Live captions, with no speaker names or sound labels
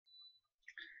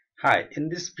Hi, in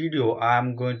this video I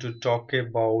am going to talk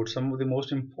about some of the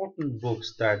most important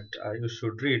books that you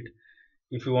should read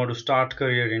if you want to start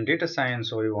career in data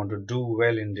science or you want to do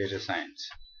well in data science.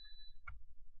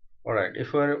 Alright,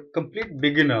 if you're a complete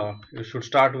beginner, you should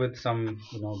start with some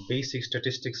basic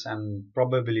statistics and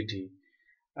probability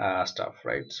stuff,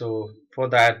 right? So for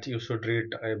that you should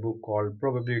read a book called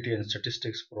Probability and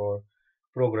Statistics for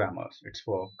Programmers. It's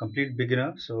for complete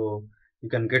beginner, so you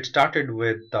can get started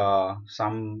with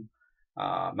some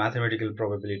mathematical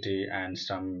probability and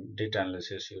some data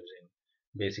analysis using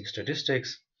basic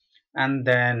statistics, and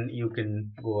then you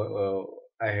can go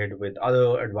ahead with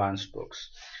other advanced books.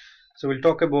 So we'll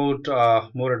talk about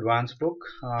more advanced book,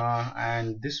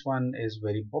 and this one is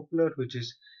very popular, which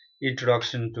is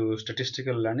Introduction to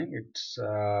Statistical Learning. It's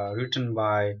written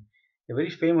by a very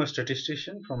famous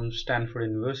statistician from Stanford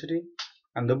University,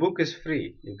 and the book is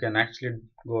free. You can actually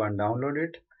go and download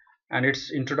it, and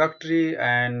it's introductory,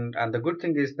 and the good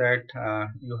thing is that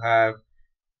you have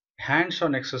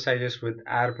hands-on exercises with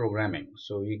R programming,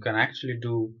 so you can actually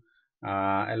do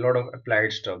a lot of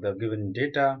applied stuff. They've given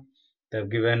data, they've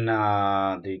given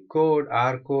the code,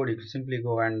 R code. You can simply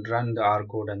go and run the R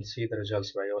code and see the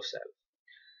results by yourself.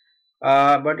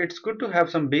 But it's good to have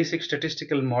some basic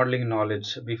statistical modeling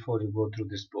knowledge before you go through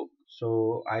this book.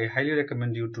 So I highly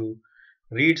recommend you to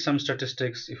read some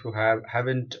statistics. If you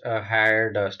haven't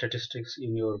had statistics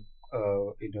in your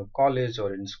college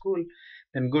or in school,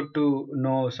 then good to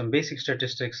know some basic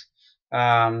statistics.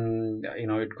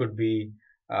 It could be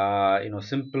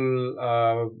simple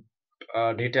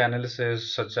data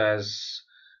analysis, such as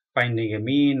finding a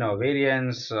mean or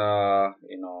variance,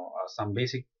 some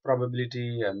basic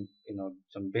probability, and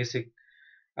some basic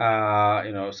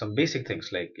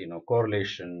things like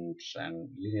correlations and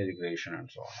linear regression and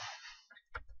so on.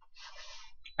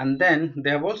 And then they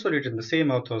have also written, the same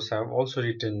authors have also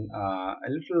written a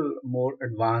little more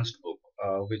advanced book,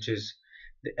 which is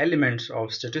The Elements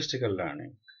of Statistical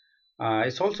Learning.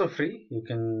 It's also free. You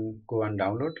can go and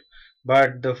download.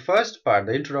 But the first part,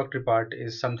 the introductory part,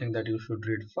 is something that you should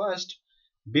read first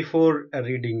before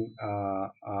reading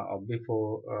or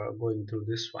before going through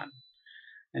this one.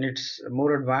 And it's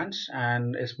more advanced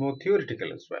and it's more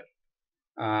theoretical as well.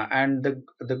 And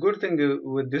the good thing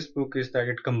with this book is that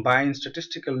it combines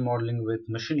statistical modeling with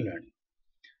machine learning.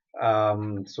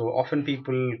 So often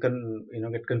people can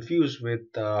get confused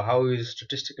with how is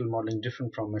statistical modeling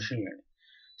different from machine learning.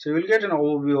 So you will get an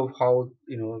overview of how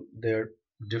they're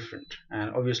different,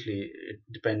 and obviously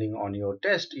depending on your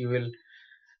test, you will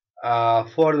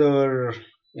further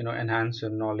enhance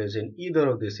your knowledge in either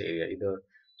of this area, either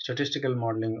statistical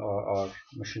modeling or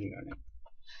machine learning.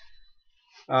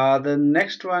 The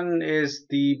next one is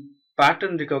the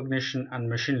Pattern Recognition and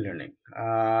Machine Learning.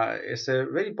 It's a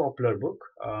very popular book.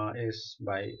 Is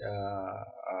by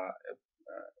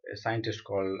a scientist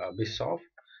called Bischoff,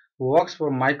 who works for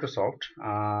Microsoft.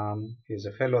 He's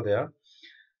a fellow there,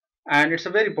 and it's a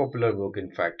very popular book.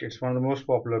 In fact, it's one of the most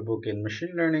popular book in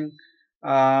machine learning.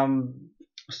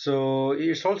 So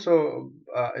it's also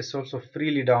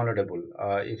freely downloadable.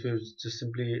 If you just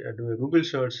simply do a Google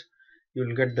search, you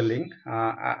will get the link.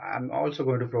 I'm also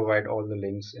going to provide all the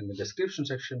links in the description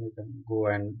section. You can go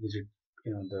and visit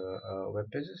the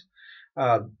web pages,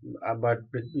 but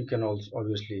you can also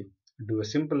obviously do a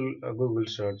simple Google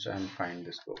search and find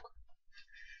this book.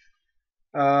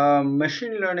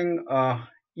 Machine Learning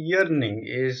YEARNING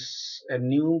is a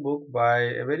new book by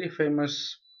a very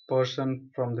famous person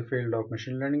from the field of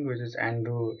machine learning, which is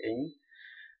Andrew Ng.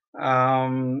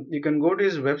 You can go to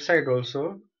his website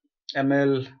also,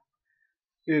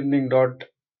 mllearning.org,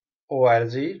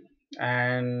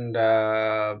 and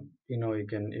you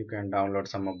can download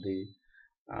some of the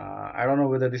I don't know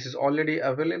whether this is already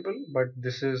available, but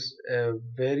this is a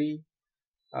very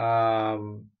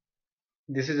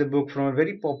this is a book from a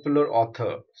very popular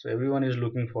author, so everyone is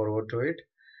looking forward to it.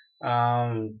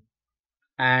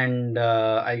 And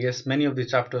I guess many of the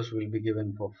chapters will be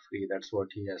given for free. That's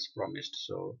what he has promised.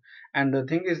 So, and the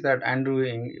thing is that Andrew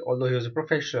Ng, although he was a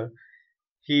professor,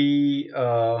 he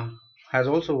has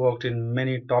also worked in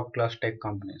many top class tech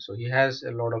companies, so he has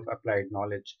a lot of applied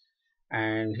knowledge,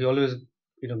 and he always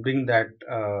bring that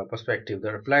perspective,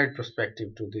 the applied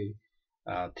perspective, to the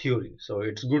theory. So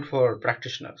it's good for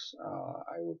practitioners,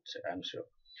 I would say, I'm sure.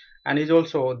 And he's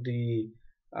also the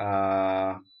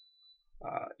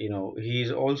he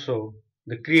is also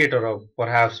the creator of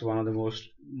perhaps one of the most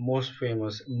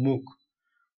famous MOOC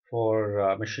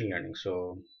for machine learning.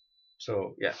 So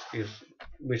yeah, if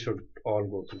we should all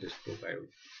go to this book, I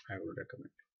would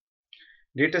recommend.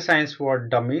 Data Science for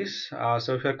Dummies.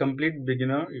 So if you're a complete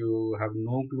beginner, you have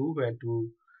no clue where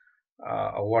to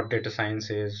what data science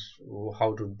is,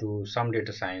 how to do some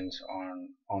data science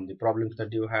on the problems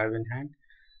that you have in hand,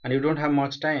 and you don't have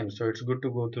much time. So it's good to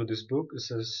go through this book.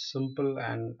 This is simple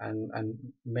and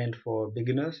meant for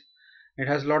beginners. It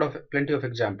has a lot of plenty of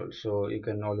examples, so you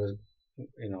can always,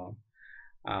 you know,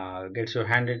 get your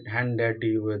hand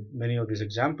dirty with many of these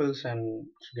examples and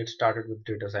get started with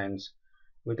data science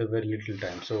with a very little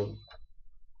time. So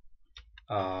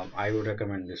I would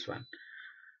recommend this one.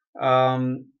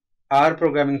 R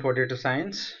programming for data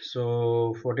science.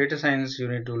 So for data science, you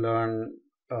need to learn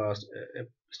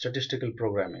statistical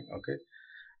programming. Okay,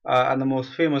 and the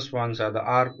most famous ones are the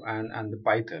R and the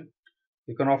Python.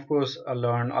 You can of course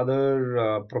learn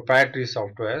other proprietary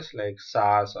softwares like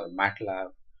SAS or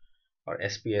MATLAB or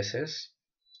SPSS,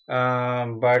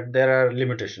 but there are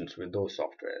limitations with those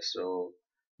softwares. So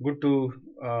good to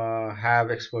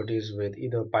have expertise with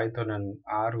either Python and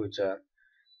R, which are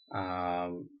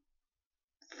um,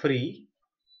 free,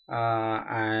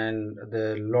 and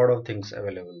there are a lot of things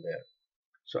available there.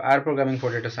 So R programming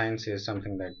for data science is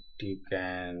something that you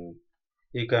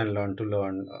can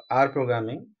learn R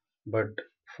programming, but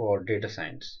for data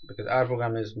science, because R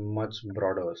programming is much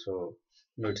broader. So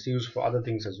it's used for other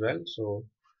things as well. So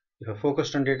if you're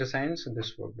focused on data science,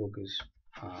 this book is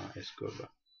good.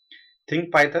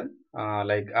 Think Python,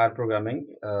 like R programming.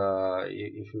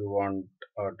 If you want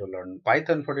to learn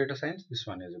Python for data science, this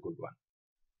one is a good one.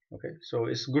 Okay, so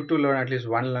it's good to learn at least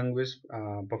one language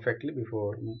perfectly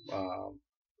before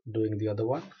doing the other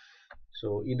one.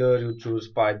 So either you choose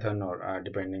Python or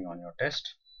depending on your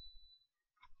test.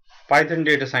 Python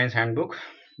Data Science Handbook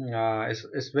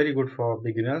is very good for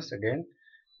beginners. Again,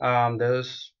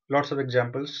 there's lots of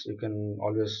examples. You can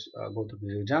always go through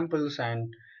these examples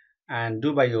and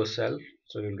do by yourself,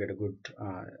 so you'll get a good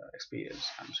experience,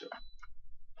 I'm sure.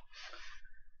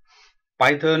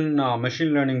 Python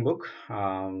machine learning book.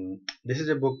 This is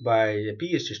a book by a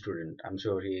PhD student. I'm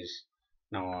sure he is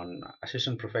now an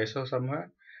assistant professor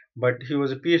somewhere, but he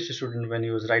was a PhD student when he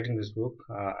was writing this book.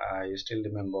 I still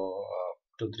remember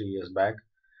 2-3 years back,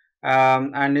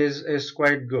 and is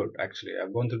quite good actually.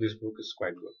 I've gone through this book; it's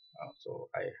quite good. So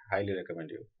I highly recommend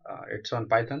you. It's on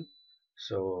Python,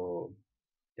 so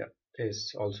yeah,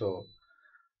 it's also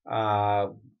uh,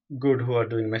 good who are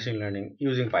doing machine learning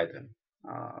using Python.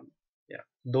 Yeah,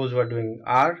 those who are doing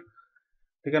R,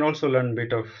 they can also learn a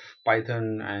bit of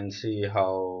Python and see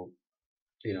how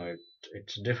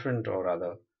it's different, or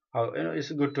rather how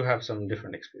it's good to have some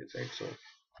different experience, right? So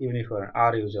even if you're an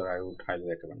R user, I would highly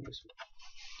recommend this.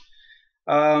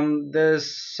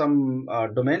 There's some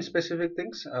domain specific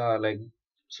things, like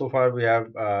so far we have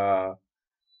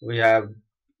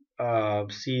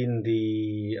seen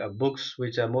the books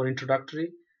which are more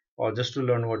introductory, or just to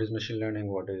learn what is machine learning,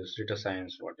 what is data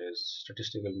science, what is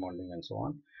statistical modeling, and so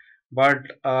on. But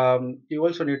you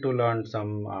also need to learn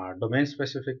some domain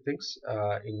specific things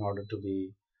in order to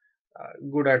be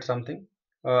good at something.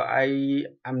 I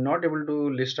am not able to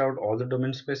list out all the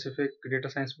domain specific data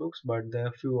science books, but there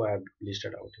are few I have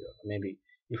listed out here. Maybe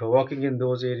if you're working in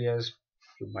those areas,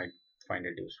 you might find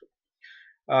it useful.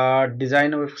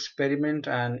 Design of experiment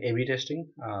and A/B testing.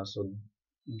 So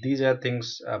these are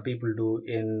things people do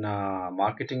in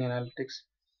marketing analytics,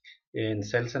 in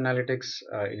sales analytics,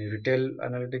 in retail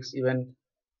analytics. Even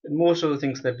most of the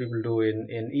things that people do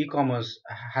in e-commerce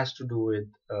has to do with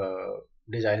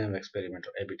design of experiment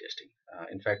or A/B testing.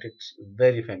 In fact, it's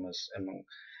very famous among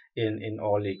in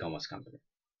all e-commerce companies.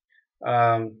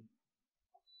 Um,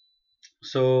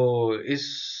 so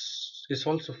it's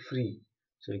also free,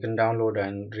 so you can download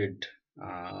and read.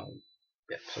 um,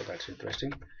 yeah, so that's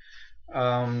interesting.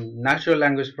 Natural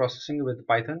language processing with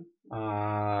Python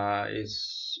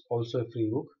is also a free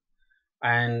book,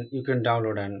 and you can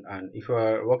download, and if you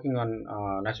are working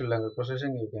on natural language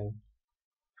processing, you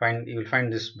will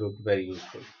find this book very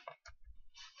useful.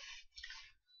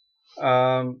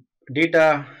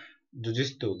 Data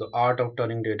Jujitsu, the art of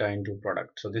turning data into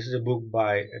product. So this is a book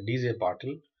by DJ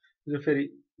Patil. He's a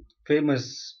very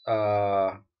famous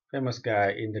famous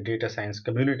guy in the data science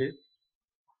community.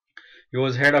 He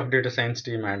was head of data science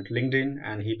team at LinkedIn,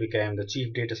 and he became the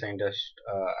chief data scientist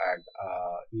at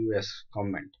US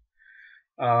government.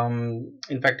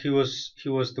 In fact, he was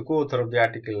the co-author of the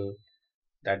article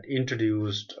that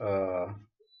introduced the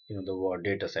word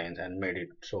data science and made it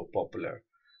so popular.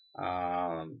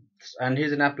 And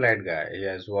he's an applied guy. He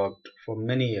has worked for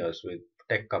many years with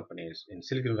tech companies in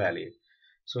Silicon Valley.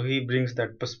 So he brings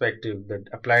that perspective, that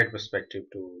applied perspective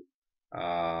to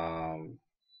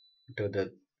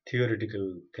the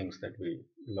theoretical things that we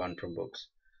learn from books.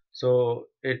 So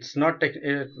it's not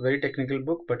a very technical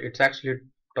book, but it's actually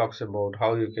talks about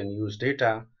how you can use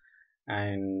data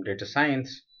and data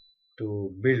science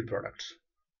to build products.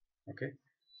 Okay,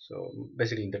 so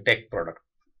basically the tech product.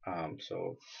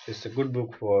 So it's a good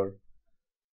book for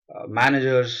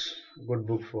managers, good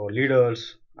book for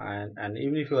leaders, and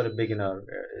even if you are a beginner,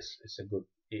 it's a good,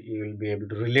 you will be able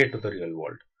to relate to the real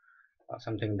world.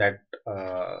 Something that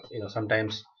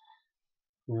sometimes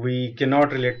we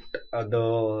cannot relate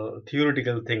the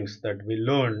theoretical things that we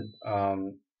learn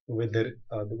with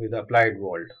the applied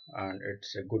world, and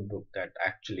it's a good book that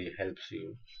actually helps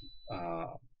you uh,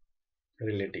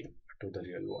 relating to the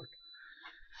real world.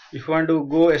 If you want to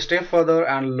go a step further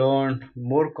and learn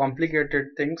more complicated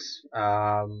things,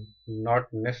 not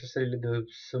necessarily the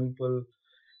simple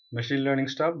machine learning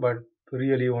stuff, but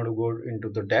really you want to go into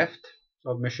the depth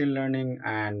of machine learning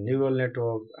and neural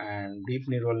network and deep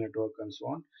neural network and so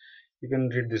on, you can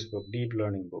read this book, Deep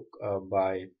Learning book,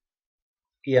 by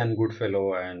Ian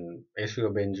Goodfellow and Esio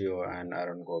Bengio and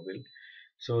Aaron Gobil.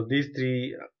 So these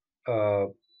three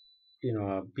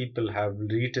people have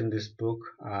written this book,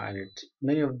 and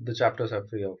many of the chapters are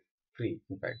free.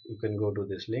 In fact, you can go to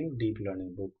this link,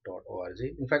 deeplearningbook.org.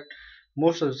 In fact,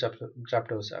 most of the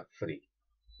chapters are free.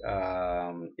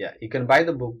 Yeah, you can buy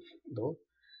the book though.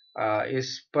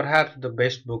 Is perhaps the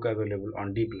best book available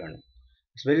on deep learning.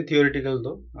 It's very theoretical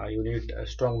though. You need a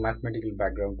strong mathematical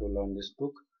background to learn this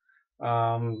book.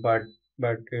 But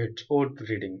it's worth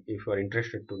reading if you are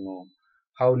interested to know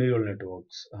how neural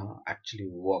networks actually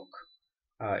work.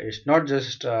 It's not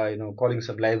just calling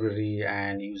sub library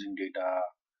and using data.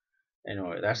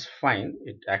 That's fine.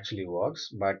 It actually works,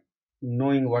 but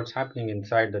knowing what's happening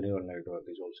inside the neural network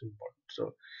is also important.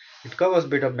 So it covers a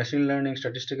bit of machine learning,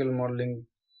 statistical modeling,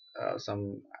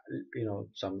 some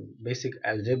basic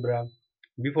algebra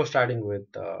before starting with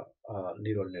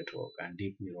neural network and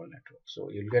deep neural network. So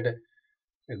you'll get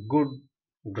a good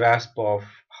grasp of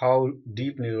how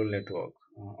deep neural network,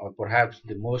 or perhaps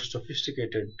the most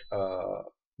sophisticated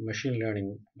machine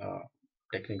learning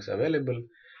techniques available,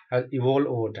 has evolved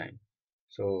over time.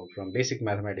 So from basic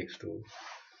mathematics to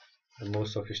the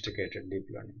most sophisticated deep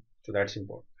learning. So that's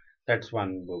important. That's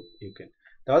one book you can.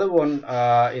 The other one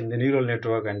in the neural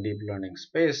network and deep learning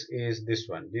space is this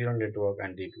one, Neural Network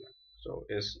and Deep Learning. So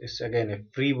it's again a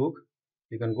free book.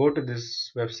 You can go to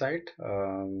this website,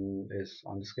 is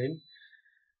on the screen.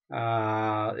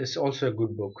 It's also a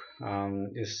good book.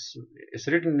 It's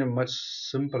written in a much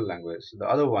simple language. The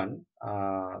other one,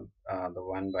 the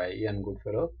one by Ian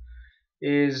Goodfellow,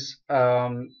 is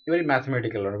very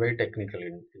mathematical or very technical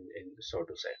in so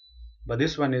to say. But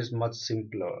this one is much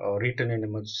simpler, or written in a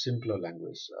much simpler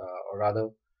language, or rather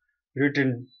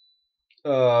written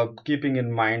keeping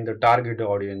in mind the target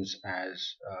audience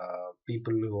as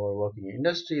people who are working in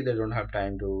industry. They don't have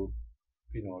time to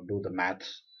do the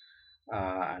maths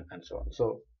and so on.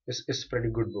 So it's a pretty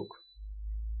good book.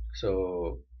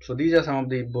 So these are some of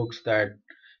the books that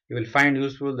you will find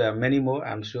useful. There are many more,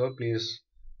 I'm sure. Please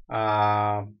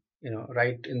uh,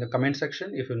 write in the comment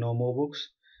section if you know more books,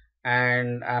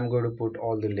 and I'm going to put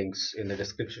all the links in the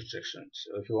description section.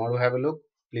 So if you want to have a look,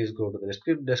 please go to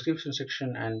the description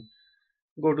section and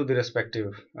go to the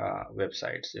respective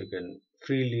websites. You can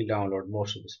freely download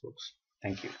most of these books.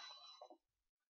 Thank you.